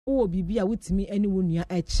wo bibia wutimi ene wo nua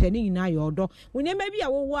eche ne nyina yodo wonyema bia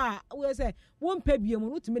wo a we say wo mpa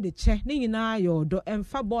biemu wutimi de che ne nyina yodo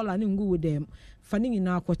emfa baller ne ngu with them fani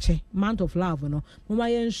nyina akoche month of love no mama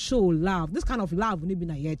yen show love this kind of love ne bi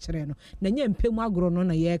na ye kire no na nye mpemu agro no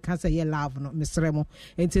na ye ka say ye love no mesre mo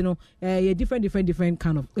enti no ye different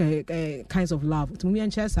kind of kinds of love to me yen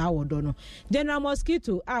chese awodo no General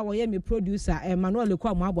Mosquito wo ye me producer Emmanuel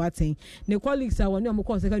Ekwa mo aboaten ne colleagues wo ne mo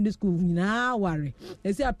secondary school nyina ware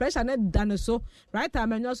e say pressure na dane so right time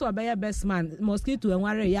enyo so obey best man Mosquito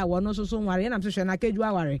enware ya wo no so nware na mhwehwe na keju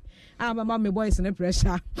aware mama me boys ne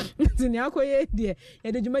pressure tini akoye die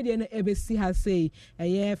e de djuma die na ebesi ha say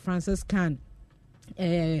Francis Khan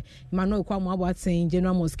Emmanuel Ekwa mo aboaten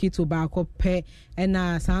General Mosquito ba ko pe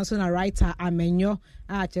na sanso na writer Amenyo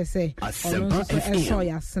chese ono so show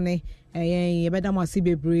yasne ye beda mo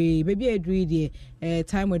asibebre baby edri die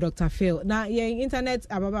time with Dr. Phil na ye internet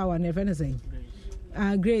ababa wa never say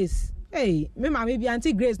Grace hey me mama bi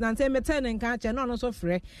auntie Grace na ante meten nka che no so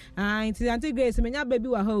frɛ auntie Grace me nya baby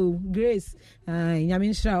wa ho Grace nyame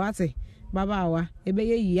nhyira wate baba wa ebe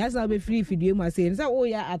ye asa be free video mu ase nsa wo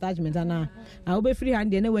ya attachment na wo be free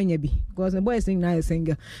hand na wanya bi because the boy sing na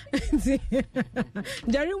single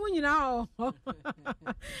jari mu nyina o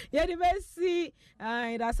ye de be si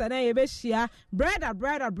da sana ye be shia brother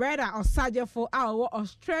osagefo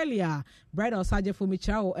Australia brother osagefo mi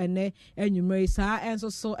chao ene enwumre sa enso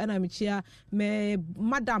so ena mi chia me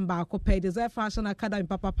madam ba ko pay deserve fashion academy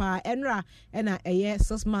papa enra ena eye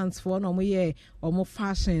 6 months for no mo ye omo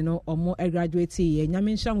fashion no omo graduate ye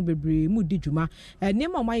nyame nhya mo bebre mu di djuma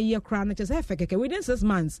niam ma ye kra no chese fekeke within 6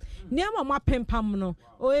 months niam ma pempam no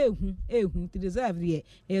o ehu to deserve ye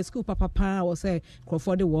school papa was say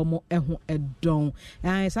croford de wo mo ehu edon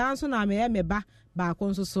sa so na me ba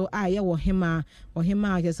konso so ye wo hema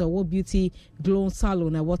just wo beauty glow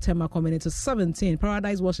salon na Waterma community 17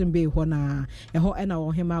 Paradise Washing Bay ho na ho na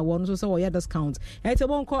wo hema wo so wo ye discount ete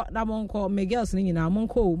monko me girls ni nyina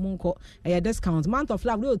monko ye discount month of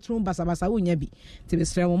love we trum basabasa wo nya bi te be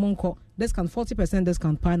sre monko discount 40%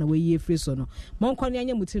 discount pa na we ye free so no monko ne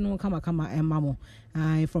anya muti no kama emma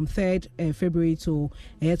from 3rd February to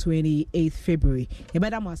 28th February e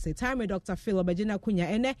beda mo say time with Dr. Phil Obegina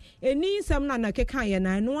Kunya eni sem na keka ye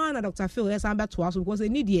na no na Dr. Phil yes am beto aso because they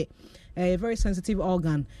need a very sensitive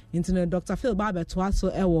organ into Dr. Phil ba beto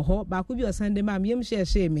aso e wo ho ba ku bi o send ma yem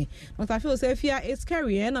share me Dr. Phil say fear it's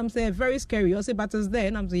scary and I'm say very scary you say but it's there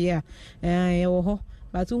and I'm say yeah e wo ho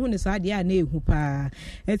but who ne sa dia na ehu pa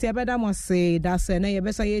eti e beda mo say that's na ye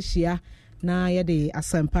besa ye hia na ye de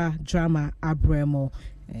asempa drama abremo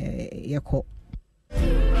yeko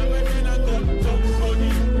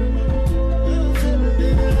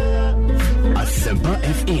Asempa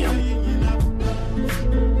FM.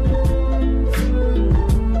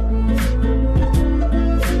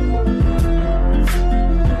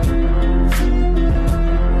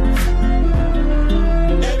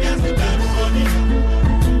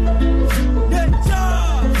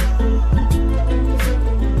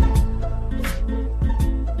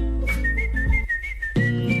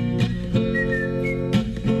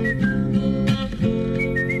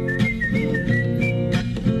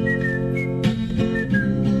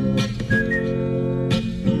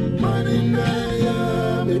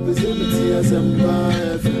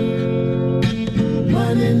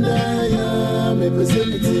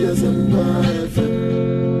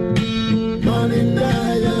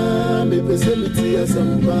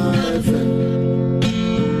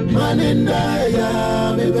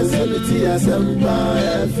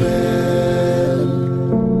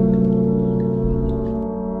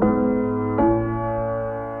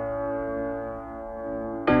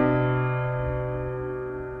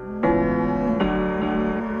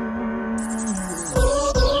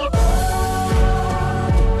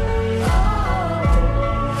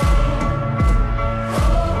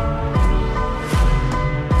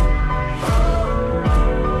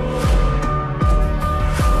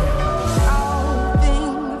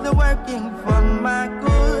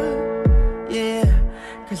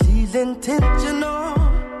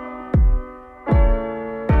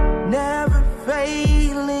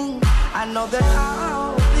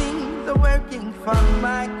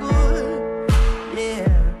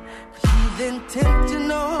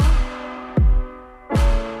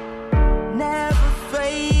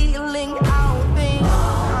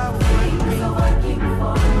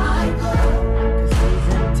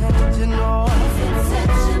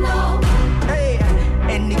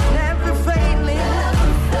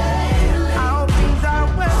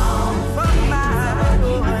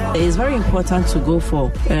 It's very important to go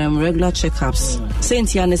for regular checkups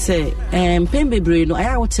Sentia ne say pembebre no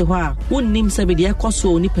aya wote ho a wonnim se be de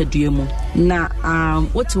ekoso onipadua mu na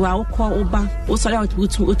wote ho a wokọ oba wo sori a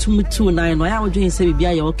wotu nine no aya wodwen se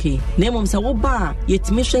bibia ye okay na emom se wo ba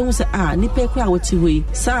yetimi hwe hu se nipa kwa wote hoi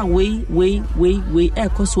sa we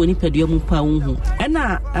ekoso onipadua mu pa wo hu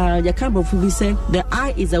ena ya kan bofu bi se the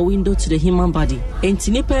eye is a window to the human body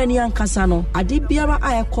enti nipa ni ankasa no ade biara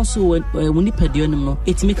a ekoso onipadua no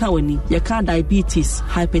etimi ka wani ya ka diabetes,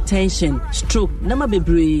 hypertension, stroke nama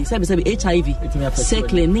bebre sabi HIV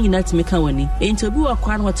sekle ni na etimi ka wani enti obi wa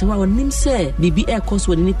kwa no wote ho onim se bibi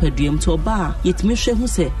ekoso wani nipadua mu to ba yetimi hwe hu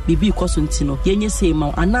se bibi ekoso ntino yenye se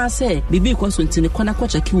ma ana se bibi ekoso ntino kona kwa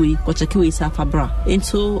chekiwe sa fabra and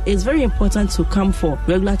so it's very important to come for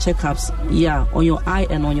regular checkups on your eye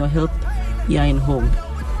and on your health in home.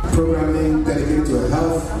 Programming dedicated to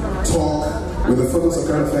health talk with the focus of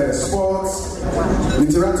current affairs, sports. The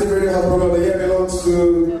interactive radio health program of the year belongs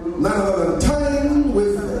to none other than Time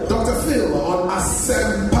with Dr. Phil on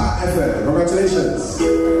Asempa FM. Congratulations.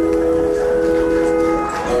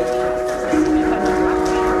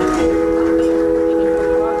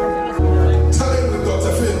 Time with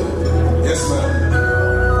Dr. Phil. Yes, ma'am.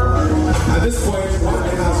 At this point, one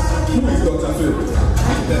can ask, who is Dr. Phil?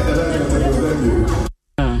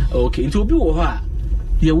 Okay, into be what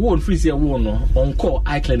you won't freeze your one on call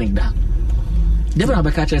eye clinic da. Never have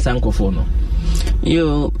a catcher uncle for no.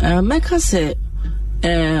 You make us say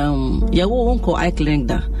you won't call eye clinic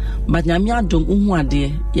da, but Yamia dum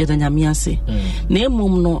umwade yet than Yamiase.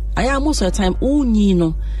 Name no, I am most of the time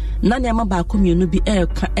no. None of my community be air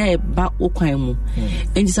ba okwamu.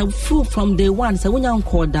 And it's a fool from day one, so when you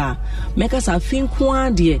call da, make us a think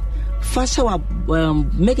one dear. First show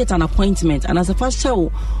make it an appointment and as a first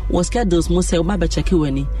show was scheduled most say oba check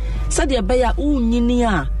weni said the beya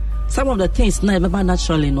unyinia some of the things na ebe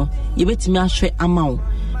naturally no you betimi ahwe amount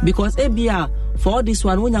because ebia for all this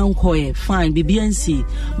one when you call fine BBNC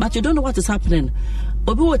but you don't know what is happening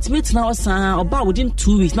obi wotimi na osan oba within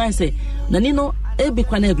 2 weeks na say na ni no ebi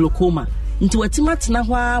kwa na glaucoma nti watima tena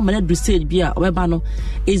hwa manadu stage bia obeba no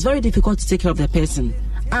it's very difficult to take care of the person.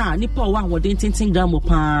 Nipa wa wodin tintin gram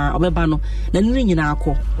pa obeba no na ni nyina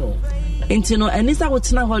akọ enti no enisa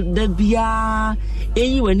wotina ho da bia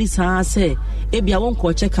eyi wani sa se ebia won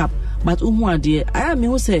ko check up but uhu ade aya me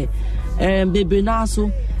hu se bebe na so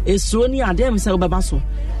esro ni ade me se obeba so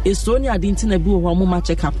esro ni ade ntina bi wo mo ma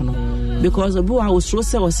check up no because obi wa osro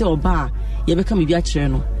se oba ye beka me bia kire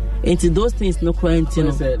no enti those things no quarantine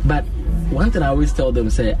no but one thing I always tell them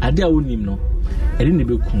say ade a wonim no I didn't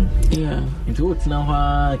be cool. Yeah. Into what's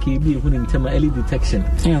now KB when in term early detection.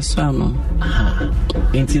 Yes, I know.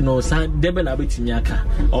 Into no san debe na beti nyaka.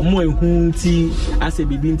 Omo ehunti ase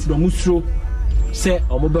bibi into no musro say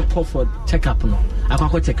omo be call for check up no.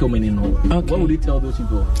 Akwa check o many no. Okay. What would you tell those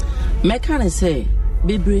people? Meka say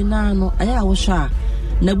bebre na no aya wo sha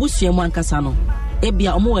na busuam ankasa no.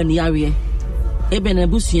 Ebia omo wani yawe. Ebe na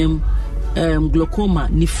busuam glaucoma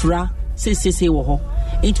nifra se wo ho.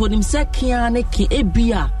 Into him sekia ne ki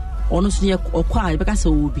ebia ono so ye okwa beka se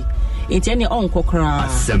obi enti ene onko kra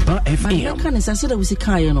Asempa FM kan say that we see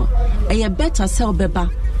kan no e better sell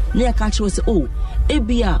beba na ya ka che say oh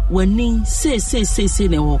ebia wani say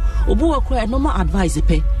ne ho obu okwa normal advice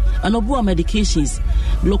pe and obu medications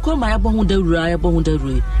glaucoma ya bo hu da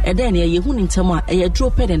rura e den ye hu ni ntem a e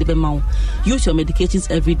drop pen and be ma use your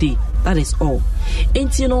medications every day. That is all.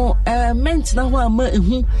 Enti no meant na ho ama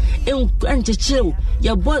ehu enchechew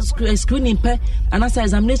your board screening pe and as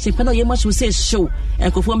examination pe na ye much will say show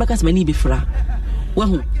and kofo mbeka se mani be fra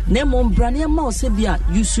wahu na mom brane ma o se bia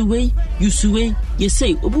yusuwe ye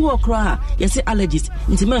say obu wo kra ye say allergies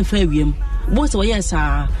nti man fa wiem most of yes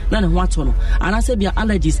na ne ho ato no ana say bia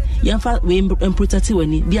allergies ye fa we protect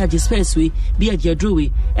wani bia je space we bia je draw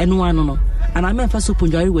we eno ano no ana men fa so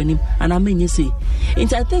ponjari wani ana men ye say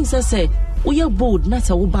nti I think say we are bold na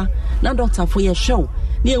ta wo ba na doctor for your show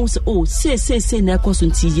na you say oh say na ekoso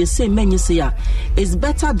nti ye say men ye say ya is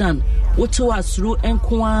better than what to asro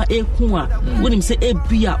enkoa ekua when him say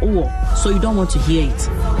ebia oh so you don't want to hear it.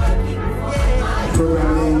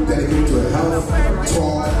 Programming dedicated to health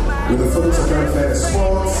talk with the focus of current affairs,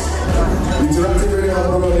 sports. Interactive radio health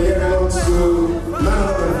program of the year belongs to none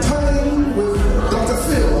other than Time with Dr.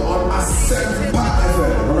 Phil on Asempa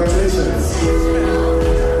FM. Congratulations.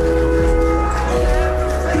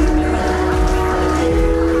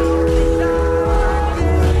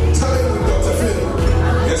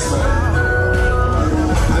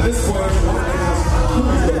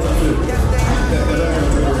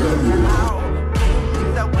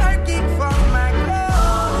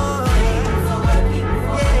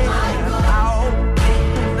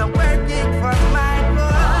 Working for my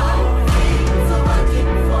God.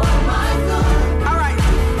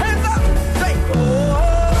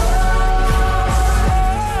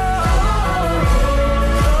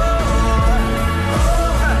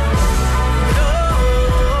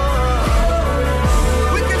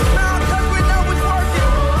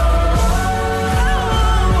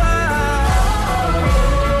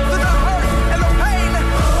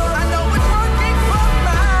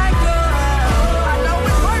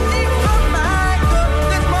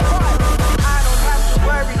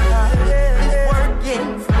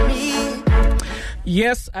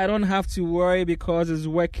 Yes, I don't have to worry because it's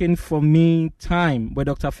working for me. Time with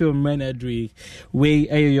Dr. Phil Menedri,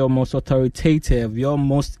 where your most authoritative, your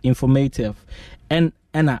most informative, and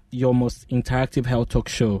your most interactive health talk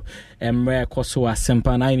show. And Rare Kosoa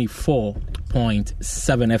Sempa 94.7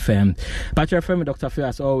 FM. But your friend Dr. Phil,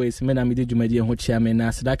 as always, Menamidi Jumedi and Chairman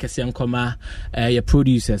Nasadaka Siankoma, your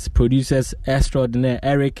producers extraordinaire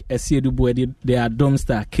Eric Esiedubu, they are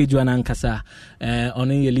Domstar, Kijuan Ankasa,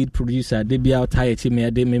 on your lead producer, Debia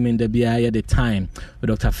Tayachime, de Mimin Debia at the time with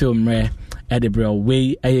Dr. Phil Mre Edinburgh,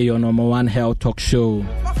 way your number one health talk show.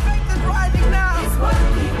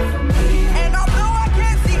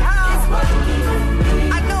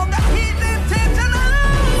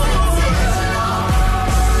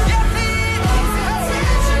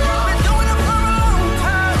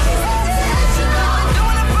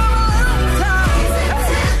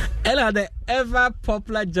 The ever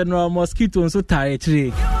popular General Mosquito so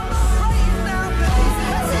territory.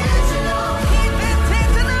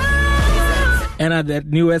 And the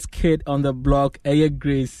newest kid on the block,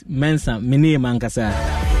 Grace Mensa, Mini Mankasa.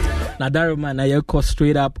 Now that man, I call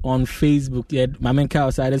straight up on Facebook. Yeah, Mamenka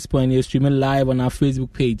outside this point, you're streaming live on our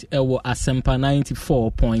Facebook page. Ewo Asempa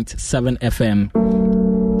 94.7 FM.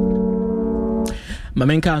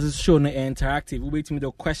 Mamenka is shown interactive. We'll wait to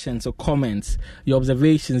the questions or comments, your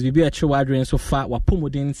observations. We'll be at your wondering so far.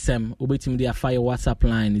 Wapumudin Sem. We'll wait to the fire WhatsApp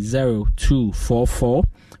line 0244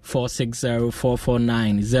 460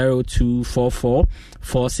 449 0244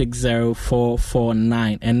 460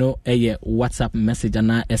 449. And no WhatsApp message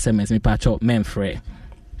and SMS. Me patch up Memfrey.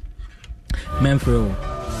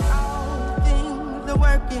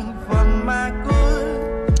 Working for my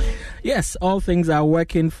good. Yes, all things are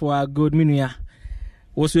working for our good. Minuya.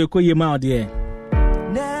 What's your call your dear?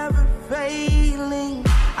 Never failing.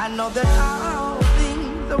 I know that all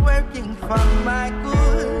things are working for my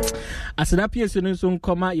good. As an appears in some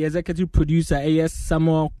comma, your executive producer, A.S.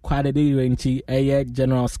 Samuel Quadade Renchi, A.S.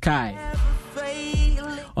 General Sky.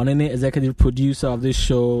 On any executive producer of this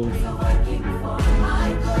show.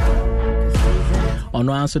 On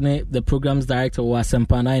answering the program's director was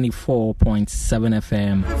Sempa 94.7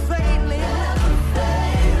 FM.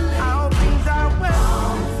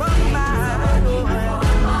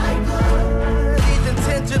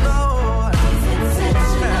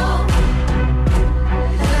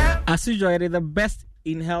 As usual, the best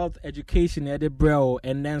in health education at the brow,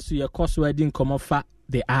 and then so your course wedding come off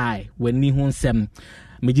the eye when Nihun Sem.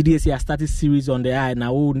 Mejidia started series on the eye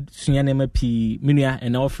now. Sunyanema Minia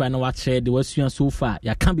and our friend watch the was so far.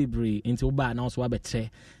 Ya can't be brave into bar now so betre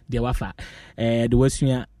the wafa. The was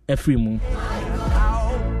every moon.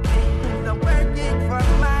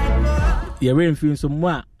 You're really feeling some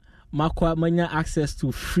more. Makwa manya access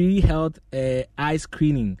to free health eye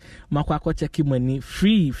screening. Makwa ko check money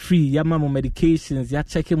free yama mo medications ya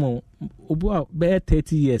check mo obo be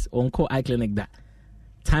 30 years on call eye clinic that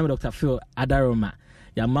time Dr. Phil Adaroma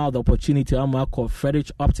ya mouth opportunity am call Frederick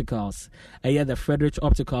Opticals the Frederick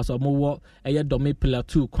Opticals or mo Dome Pillar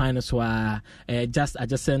 2 kwan so just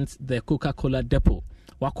adjacent the Coca-Cola depot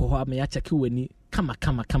wako ho am ya check weni kama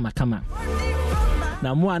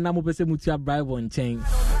na mo anamo pese mutia bribe on chain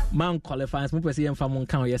man qualifies mo pese yem fa mo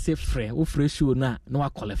kan ye say free wo free show na wa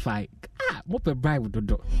qualify mo pe bribe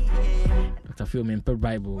dodo Dr. Phil me pe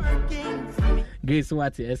bribe Grace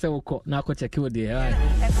what e say wo ko na ko check wo there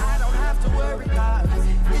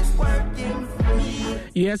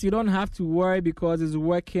yes, you don't have to worry because it's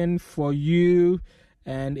working for you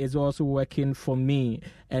and it's also working for me.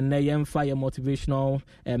 And then fire motivational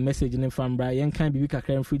message in from Brian can be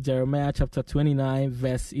free Jeremiah chapter 29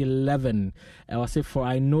 verse 11. I will say, for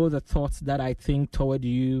I know the thoughts that I think toward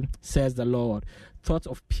you, says the Lord, thoughts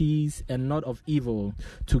of peace and not of evil,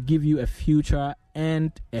 to give you a future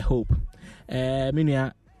and a hope.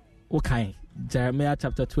 Okay, Jeremiah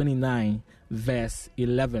chapter 29 verse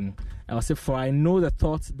 11. I will say, for I know the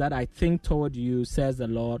thoughts that I think toward you, says the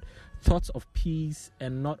Lord, thoughts of peace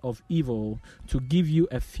and not of evil, to give you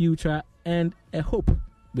a future and a hope.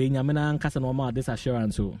 Benyamina nkasa no ma this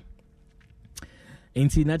assurance so.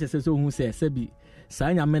 Enti na just so hu say sebi sa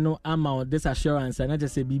nyameno ama this assurance na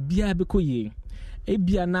just say bibia be koye.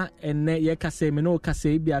 Ebia na ene ye kase me no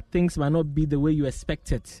kase ebia things might not be the way you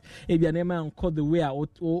expect it. Ebia na ma nko the way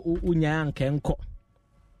unya anka enko.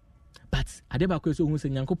 But adeba ko so hu say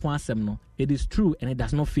Nyankopon asem no, it is true and it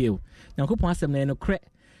does not fail. Nyankopon asem na no kre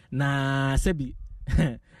na sebi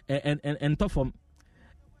and to from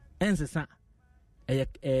ensesa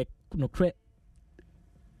no kre.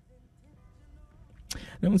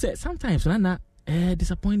 Let me say sometimes na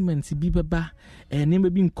disappointments be beba and never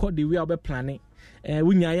been caught the way I be planning.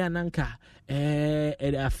 wonya ya nanka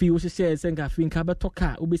afi wo hyehyɛ sɛ nka afi nka bɛtɔ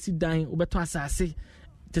ka wobɛsi dan wobɛtɔ asase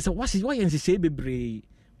te sɛ wɔyɛ nhyehyɛ bebree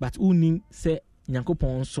but wonni sɛ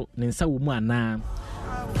Nyankopɔn nso ne nsa wɔ mu anaa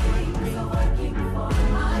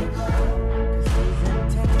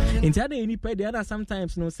Inti ada any pay the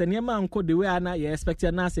sometimes no sɛ nneɛma nkɔ the way ana you expect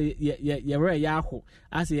na sɛ yɛwerɛ yɛaho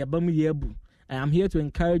asɛ yɛba mu yɛabu. I am here to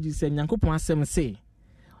encourage you, say Nyankopɔn asɛm say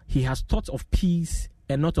he has thought of peace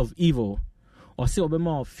and not of evil, or say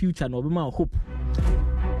obema of future and obema of hope.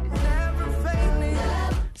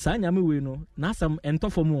 Sa nyame we no na asɛm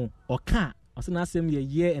ɛntɔfo mu ɔka ɔsɛ na asɛm yɛ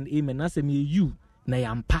yeah and amen na asɛm yɛ you na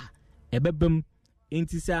yampa ɛbɛbam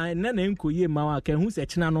enti sɛ na enko ye ma wa ka hu sɛ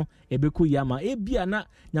kyena no ɛbɛkɔ yi ama ebia na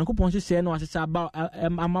Nyankopɔn hyehyɛ no ahyehyɛ aba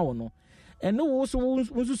ama wo no ɛno wo so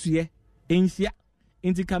nsusuye ensia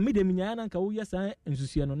enti ka me de minya na nka wo yɛ sa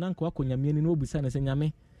nsusuye no na nka wakonyame ni no obisa ne sɛ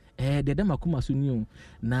nyame de dem akoma so ni o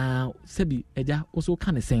na sɛbi ɛgya wo so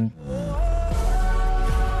ka ne sɛn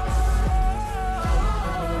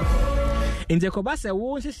enti koba sɛ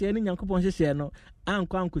wo hyehyɛ ni Nyankopɔn hyehyɛ no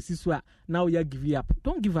anko siso a now you give up.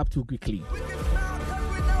 Don't give up too quickly.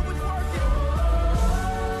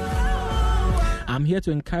 I'm here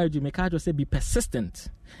to encourage you. Make I just say be persistent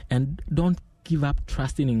and don't give up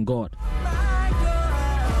trusting in God.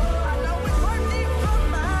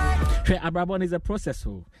 Abrabon is a process.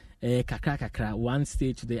 Kakra, one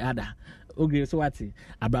stage to the other. Okay, so what?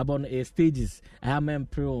 Abrabon stages. I am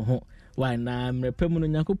pro. Why na mrepemuno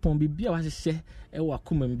Nyankopɔn bibia wa hyehyɛ ɛwɔ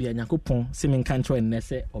akoma mbia Nyankopɔn semen kancho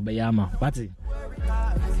ennese obeyama wati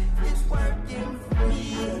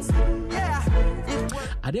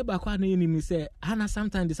ade ba kwa na yini sɛ hana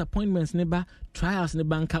sometimes disappointments ne ba trials ne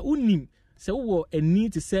banka unim sɛ wo ani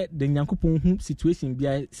to say the Nyankopɔn hu situation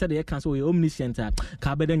bia sɛ de yɛka so yɛ omniscient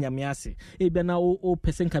ka bɛda nyame ase ebia na o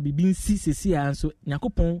person ka bibi nsi sesi a nso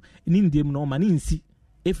Nyankopɔn ni ndem no ma ne nsi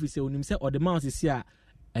efiri sɛ onim sɛ ɔde ma sesi a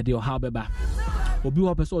ɛde ɔha bɛba obi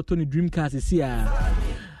wɔ pɛ sɛ ɔtɔ ne dream car sesi a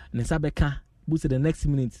ne nsa bɛka boost the next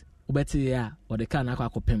minute wobɛte a ɔde car na akɔ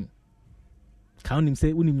akɔpem ka wonim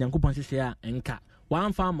sɛ wonim Nyankopɔn hyehyɛ a ɛnka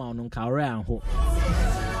wamfa ama no nka ɔrɛ anho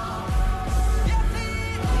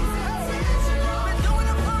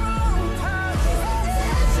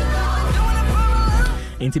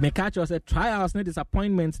Inti me catch us trials ne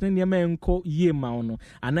disappointments ne nneɛma enko yie ma no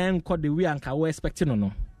ana enko the way anka wo expect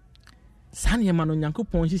no San yemano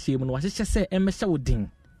Nyankopɔn hyehyɛ mu no wahyehyɛ sɛ ɛmɛhyɛ wo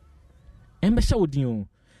din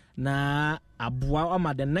na aboa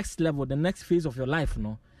ama the next level the next phase of your life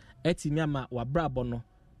no etimi ama wabrabɔ no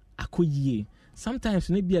akoyie sometimes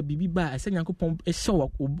ne bia bibi ba ɛsɛ Nyankopɔn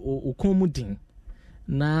ɛhyɛ wo kon mu din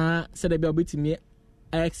na sɛ de bia obetimi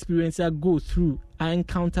experience go through I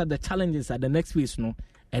encounter the challenges at the next phase no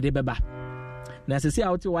ɛde bɛba na sɛ si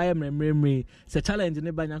out why memre sɛ challenge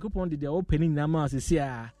ne ba Nyankopɔn de opening na ma sɛ si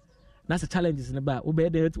a that's the challenges in the back. Obey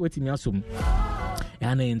the waiting yasum.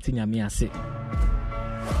 And then me ase.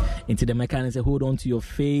 Into the mechanics, hold on to your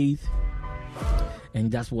faith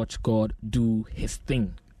and just watch God do his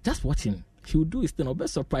thing. Just watch him. He will do his thing. I'll be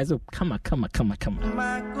surprised. Come on.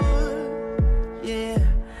 My good, yeah,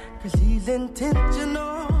 cause he's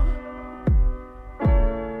intentional,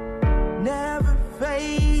 never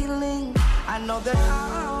failing. I know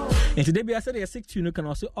that and today, I said, sick tune. You can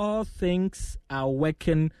also all things are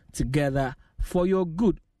working together for your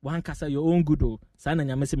good. One kasa your own good. Sana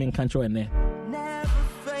nyamese men control ne. Never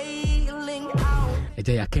failing out.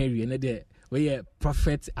 Eja carry and there. We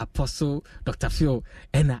prophet, apostle, Dr. Phil,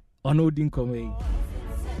 and ono dinkome.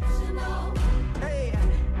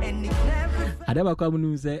 I never come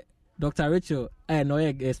news. Dr. Rachel, I know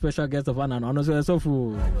a special guest of honor. Ono so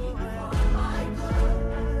full.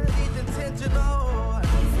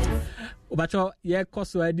 Obacho ye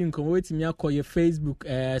koso edi nkomo wetimi akọ ye Facebook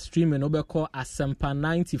streaming obekọ Asempa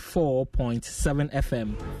 94.7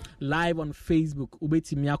 FM live on Facebook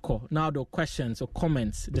obetimi akọ. Now the questions or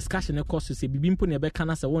comments discussion e koso se bibimpo ne beka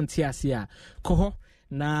na se won tie ase a koho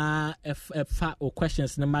na fa o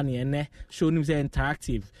questions na mane ene show nim say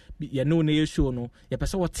interactive ye no na ye show no ye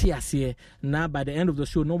pese wo tie ase na by the end of the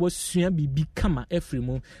show no was sua bibi kama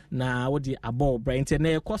efrimu na wo de abo brain na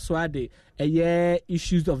ye koso ade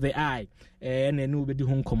issues of the eye and no be di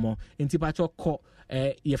ho nkomo enti pa cho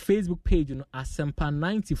your Facebook page no Asempa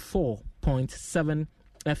 94.7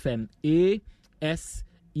 FM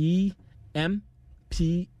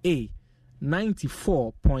ASEMPA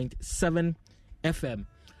 94.7 FM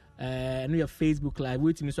and your Facebook live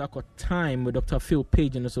wait me so I got time with Dr. Phil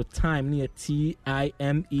page and also time near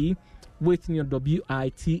TIME wait near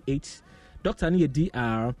WITH Dr. near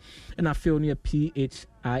DR and I feel near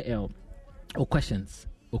PHIL or questions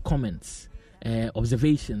or comments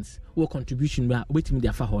observations wo contribution ba obetimi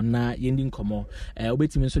dia fa ho na yendi nkomo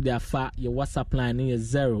obetimi nso dia fa your WhatsApp line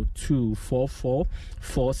is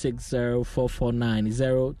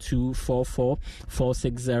 0244460449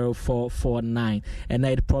 0244460449 and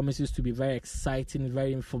it promises to be very exciting,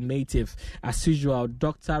 very informative as usual.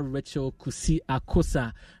 Dr. Rachel Kusi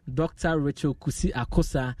Akosa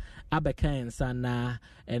abeka ensana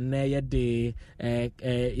and ye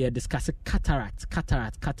discuss cataract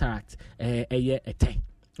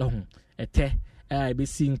ete I be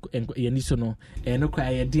seeing yenisono no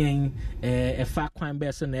cry den fa kwan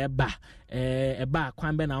be so na eba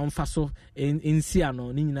kwan be na onfa so ensia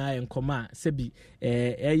no ni nyina enkoma sebi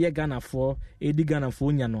eye Ghana for edi Ghana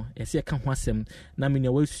for nya no ese ka ho asem na me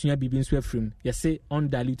na wasua bibi nso afrim yese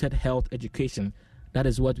undiluted health education. That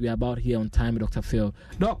is what we are about here on Time with Dr. Phil.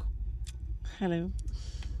 Doc. Hello.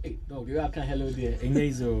 Hey, Doc, you are hello there.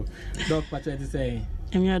 Enyezo. Doc, what you say?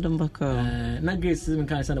 I'm your Dumbako. Na Grace even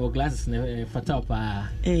kind of about glasses fatal pa.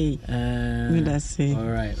 Hey. That's it. All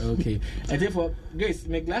right, okay. And therefore, Grace,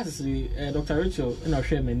 make glasses Dr. Rachel in our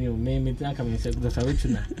share menu. Me think I say Dr.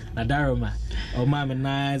 Rachel na Daroma. Oh, mama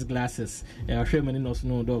nice glasses. Our share menu no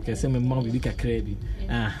snow dog. Say me mom be ka crazy.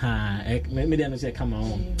 Aha. Me dey no say come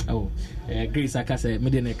on. Oh. Grace aka say me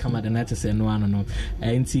dey na come at the night say no.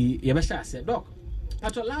 Enti ye be sha say doc.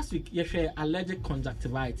 Pacho last week you share allergic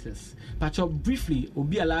conjunctivitis. Pacho briefly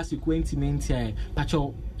obi last week went to maintain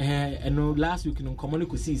Pacho last week in common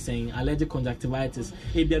could see saying allergic conjunctivitis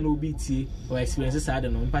ebia no BT or experiences I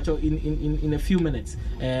don't know. Pacho in a few minutes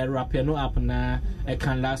wrap no up na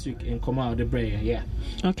can last week in come out the brain. Yeah.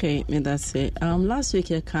 Okay, me that's it. Last week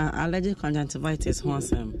you can allergic conjunctivitis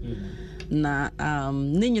wasem. Na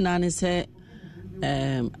ni nyina ne say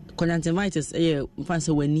conjunctivitis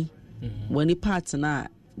fancy weni when the parts na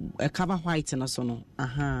cover white na so no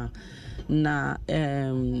na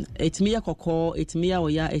etimiya kokko etimiya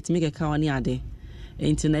oya etimiya ka woni ade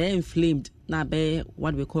enti na inflamed na be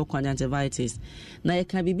what we call conjunctivitis na e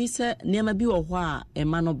ka bibi se niam bi wo ho a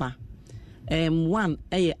ema no ba one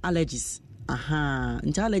allergies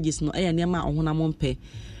nti allergies no niam a ohuna mompe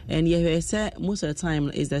and you say most of the time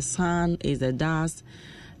is the sun, is the dust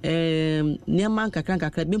niam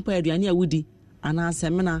kakra bimpo aduane awudi ana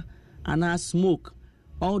semina and smoke,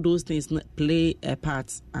 all those things play a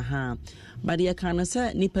part. But you can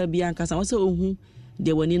say nipa bianca also who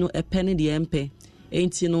they were a penny the MP.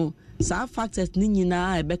 Ain't some factors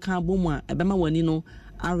nina a becca boomer, a bema wanino,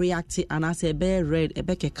 I reacted and I say bear red, a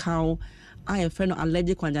beck a cow. I a friend of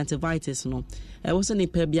allergic conjunctivitis. No, I was a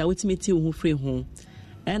nipa bia with me too who free home.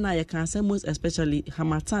 And I can say most especially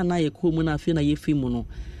Hamatan na ye kumuna fina ye fimono.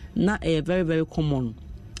 Not a very, very common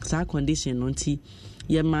condition, no tea.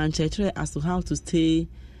 Your man as to how to stay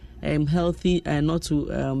healthy and not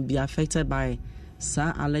to be affected by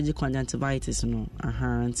allergic conjunctivitis. No,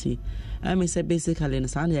 auntie. I mean, say basically, in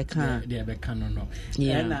Sunday, I can't. Yeah, no.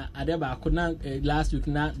 Yeah, I could not last week.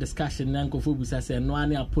 Not discussion. Nanko Fubu said, "No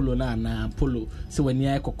any Apollo na Apollo." So when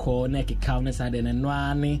you call neck counter side and no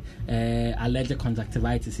any allergic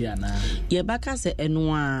conjunctivitis here na. Yeah, Becca said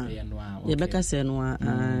Noir. Yeah, Becca said Noir.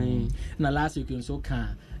 Now last week you so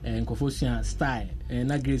can. And Confucian style and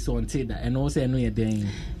not Grace on Teda and also no den.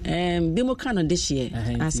 Bimo Canon this year,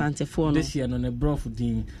 Asante for this year on a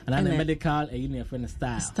brothing and I'm a medical a union friend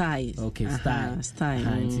style. Okay, style.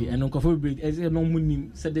 And Uncle Fubu as no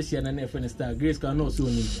moon said this year and a friend style. Grace can know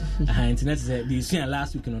soon. Internet said the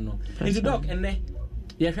last week no. It's a dog and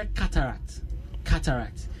you have cataract.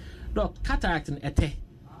 Dog, cataract and ete.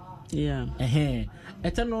 Yeah.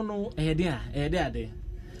 Ete no, there.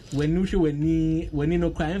 When you no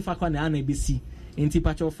crying for an ABC in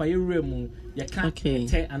Tipacho fire room, you can't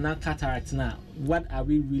tell an cataract now. What are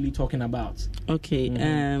we really talking about? Okay,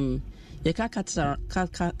 you can't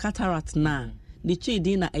cataract now. The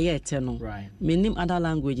chidina a eternal. Right. Name other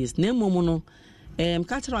languages. Name momono.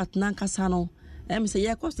 Cataract na kasano. Say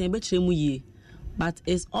ya cost a ye. But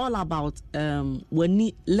it's all about when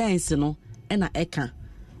ni lens no and a eka.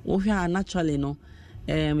 We are naturally no.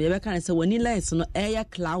 You can say when you lens no air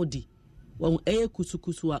cloudy, when air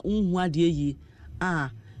kusukusu unwa de ye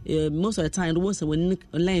most of the time when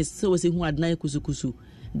lens so we who had na kusukusu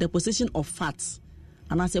the position of fats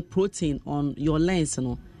and I say protein on your lens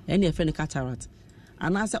no any friend cataract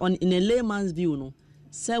and I say on in a layman's view no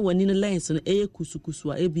say when in the lens no air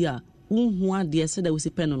kusukusu ebia unwa de say that we see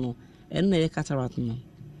pen no and na cataract no.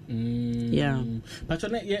 Yeah. Pacho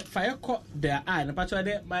fire caught their eye. And Pacho,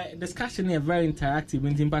 my discussion is very interactive.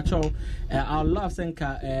 In Pacho, our love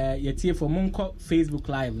senka yet for Monko Facebook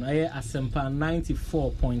Live. Na Asempa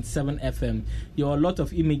 94.7 FM. Your lot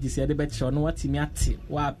of images here. The bet show no what timiati.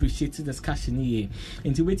 Wa appreciate the discussion here.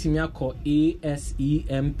 Into waiting me call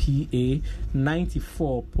ASEMPA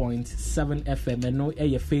 94.7 FM. And no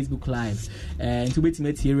your Facebook Live. Into waiting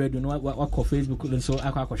me here. Do know what call Facebook. So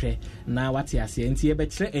I share now what you say. Into bet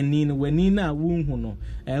eni no wani na wunhu no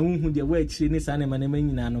wunhu de wa akire ni sa na manema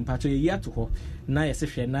nyina no pacho ye yato ho na ye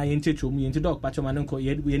sehwe na ye ntetwom ye ntidok pacho manenko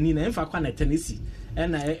ye ni na emfa kwa na tenisi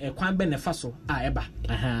na kwan be ne fa so a eba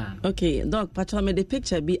aha okay dog pacho me the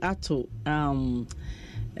picture be ato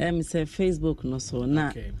say Facebook no so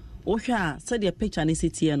na wo hwa say the picture ni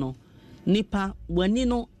sitie no nipa wani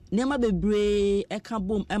no nema bebre eka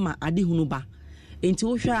bom ema ade hunu ba enti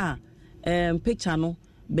wo hwa picture no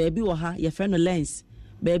baby wo ha ye friend no lens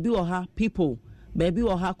baby or her people, baby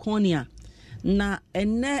or her cornea. Na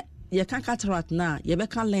ene ye can cataract na ye be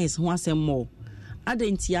can lens once more.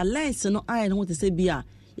 Adentia lens no eye no want to say bia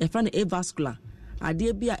ye friend avascular.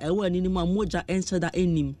 Ade bia ewo ani mu moja enter that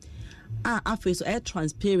enim. Afa so air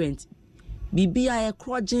transparent. Bibia e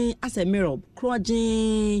crogin as a mirror,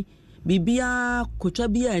 crogin bibia kotwa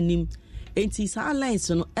bia anim. Enti sa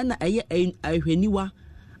lens no na eye ahwaniwa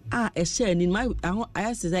e share ni my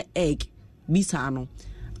I say egg bisa no.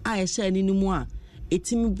 I share ni mu a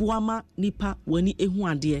etimi buama nipa wani ehu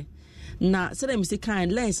ade na say me say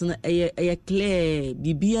kind lens na eye clear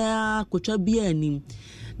bibia kotwa bia anim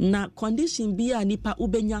na condition bia nipa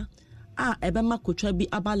ubenya ebema kotwa bi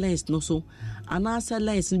aba lens no so ana say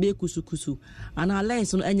lens be kusukusu ana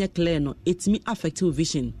lens no enye clear no etimi affect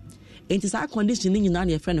vision enti sa condition ni nyina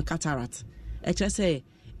na friend no cataract e kire say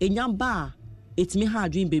enyam ba etimi ha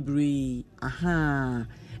adwin bebre aha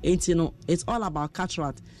enti no it's all about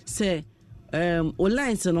cataract say o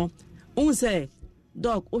lens no un say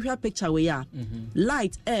dog o hwa picture we ya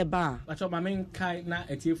light air bar pacho ma men kai na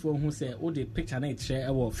etiefo hu say o the picture na share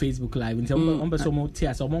e wo Facebook live enti on be so mo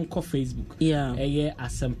tia so mo ko Facebook eye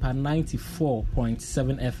Asempa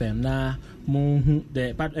 94.7 FM na mo hu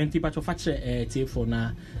the enti pacho fa che etiefo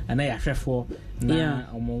na ya hwefo na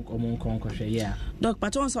omon ko hwe dog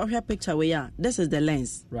pacho so hwa picture we ya this is the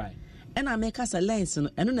lens right and I make us a lens no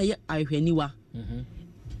eno na ye ahwaniwa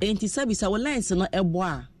enti sabisa wo lens no ebo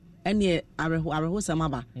a ene areho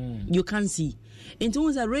samaba you can see enti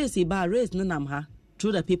won say race no nam ha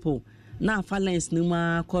through the people na fa lens no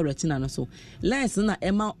ma ko retina no so lens na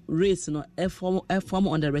ema race no form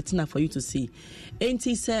on the retina for you to see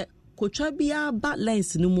enti say kotwa bia ba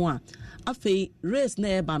lens no mu a afei race na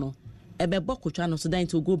eba no ebebo kotwa no so then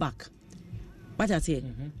to go back what I say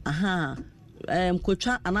aha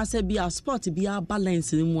kotwa anase bia sport bia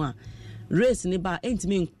balance ni mu a race ni ba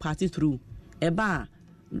entime party through eba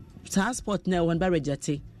transport na won ba reject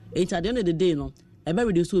it at the end of the day no eba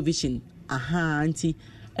reduce vision aha anti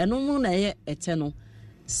eno no na ye ete no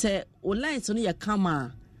se o lens no ye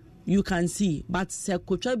kama you can see but se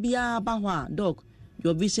kotwa bia ba ho a dog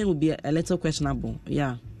your vision will be a little questionable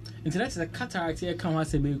internet the cataract here can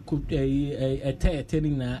was a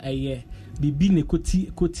turning na bibi ne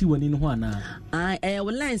koti wani no ho ana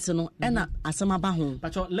lens no e na asama ba ho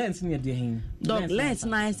but lens ne de hin dog lens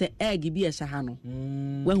na say egg bi e sha ha no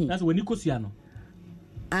wahu that's wani kosia no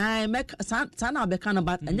make sana be kan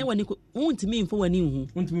but anya wani untimi mfo wani hu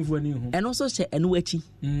eno so she eno achi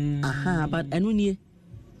aha but eno nie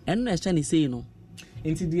eno na sha ni sei no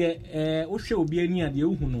enti de wo hwe obi ani ade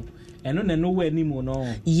ehu no eno na no wani mu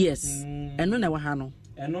no yes eno na wa ha no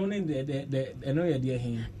eno ne de eno ye de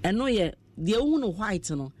hin eno ye de ehu no white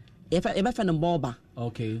no e be fa no boba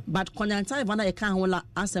okay but konyanta ivana e kan ho la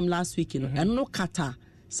asem last week no eno no kata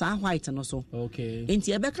sa white no so okay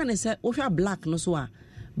enti e be kan se wo hwa black no so a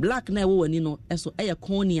black na wo wani no eso e ye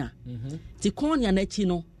cornea ti cornea na chi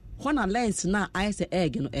no hona lens na I say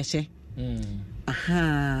egg no e hye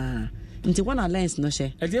aha nti wana lens no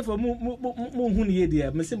hye e dey for mu hu ne ye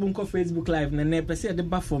dia me se bu nko Facebook live na na pese de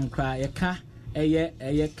ba from kra ye ka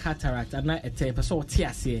eye cataract na ete pese o ti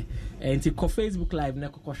ase nti ko Facebook live na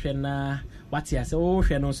kokohwe na wati ase o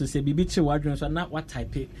hwe no so se bibi chi wadwon so na what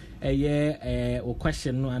type o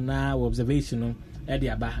question no na observation no e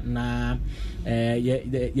aba na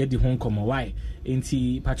ye di hon komo why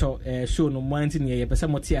nti pacho show no month ne ye pese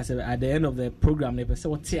mo ti ase at the end of the program ne pese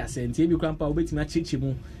o ti ase nti ebi krampa obetimi a chichi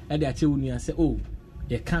mu e de ache unu ase oh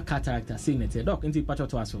ye can cataract say net doc nti pacho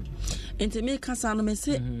to aso nti me kasa no me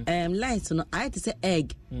say light no I to say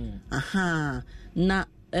egg aha na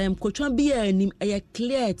kotwa bia anim e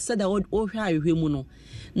clear said that o hwa ahwe mu no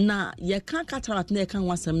na ye can cataract na ye kan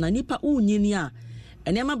wasam na nipa unyini a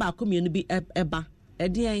nneɛma baako mmienu bi ɛba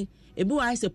ɛdeɛn ebi wɔ ayɛ sɛ